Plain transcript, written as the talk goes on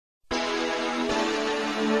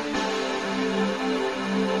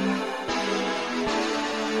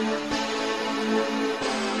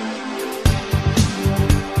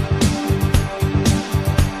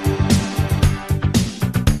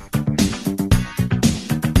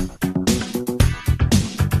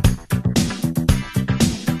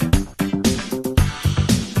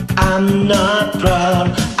I'm not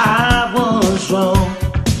proud, I was wrong,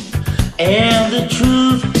 and the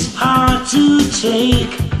truth is hard to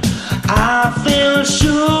take. I felt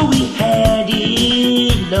sure we had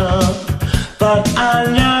enough, but our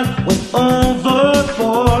love went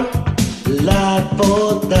overboard. Like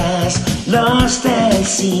both us, lost at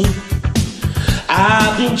sea.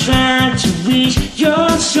 I've been trying to reach your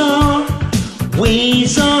shore.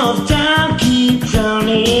 Waves of time keep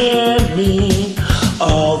drowning me.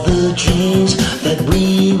 All the dreams that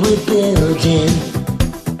we were building,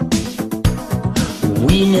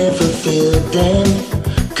 we never filled them.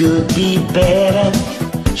 Could be better,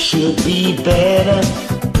 should be better.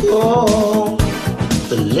 Oh,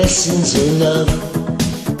 the lessons enough.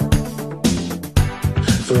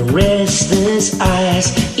 For restless eyes,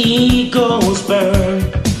 egos burn,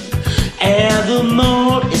 and the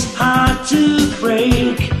mold is hard to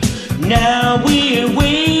break. Now we're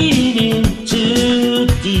wading too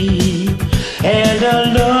deep, and our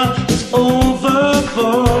love is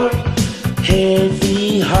overboard.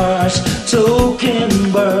 Heavy hearts,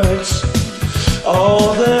 token words,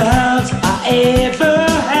 all the hearts I ever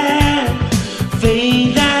had,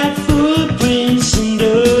 fade like footprints in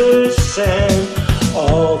the sand.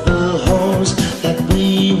 All the homes that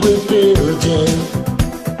we were building,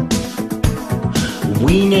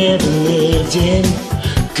 we never lived in.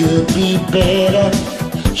 Could be better,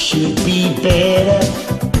 should be better.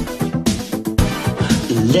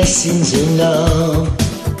 Lessons enough.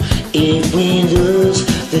 If we lose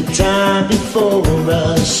the time before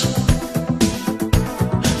us,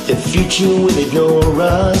 the future will ignore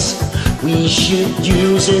us. We should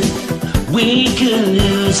use it, we could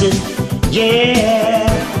lose it. Yeah,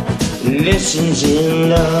 lessons in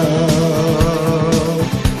love.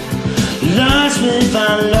 Lost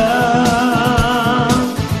without love.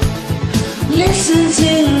 Lessons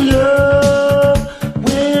in love.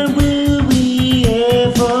 Where will we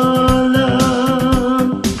ever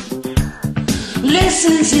learn?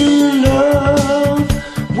 Lessons in love.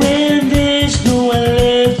 When there's no one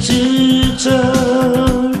left to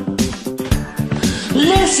turn.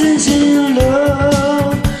 Lessons in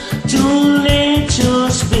love. Don't let your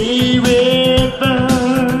spirit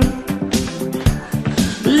burn.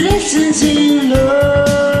 Lessons in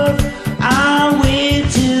love. I'll wait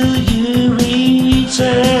till you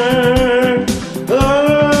return. Oh,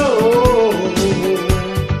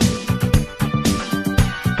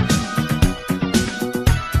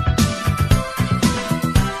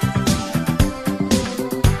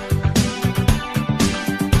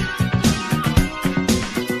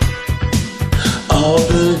 all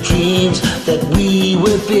the dreams that we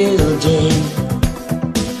were building,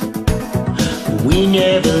 we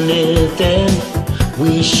never lived them.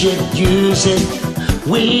 We should use it,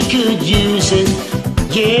 we could use it.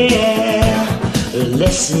 Yeah,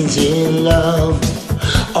 lessons in love.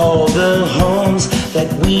 All the homes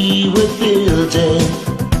that we were building,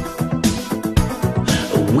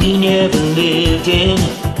 we never lived in.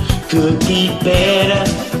 Could be better,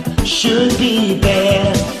 should be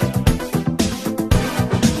better.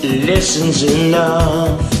 Lessons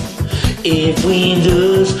enough. If we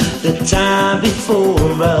lose the time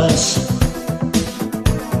before us,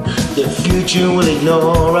 the future will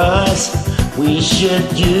ignore us. We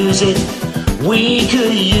should use it, we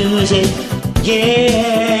could use it.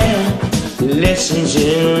 Yeah, lessons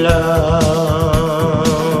in love.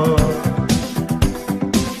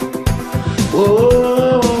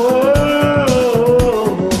 Oh,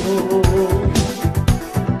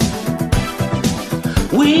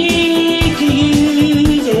 we could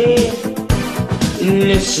use it.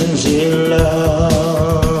 Lessons in love.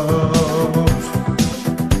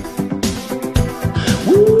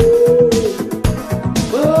 Woo.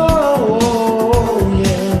 Oh,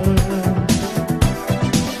 yeah.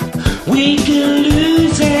 We could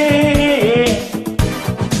lose it.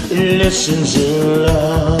 Lessons in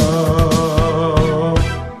love.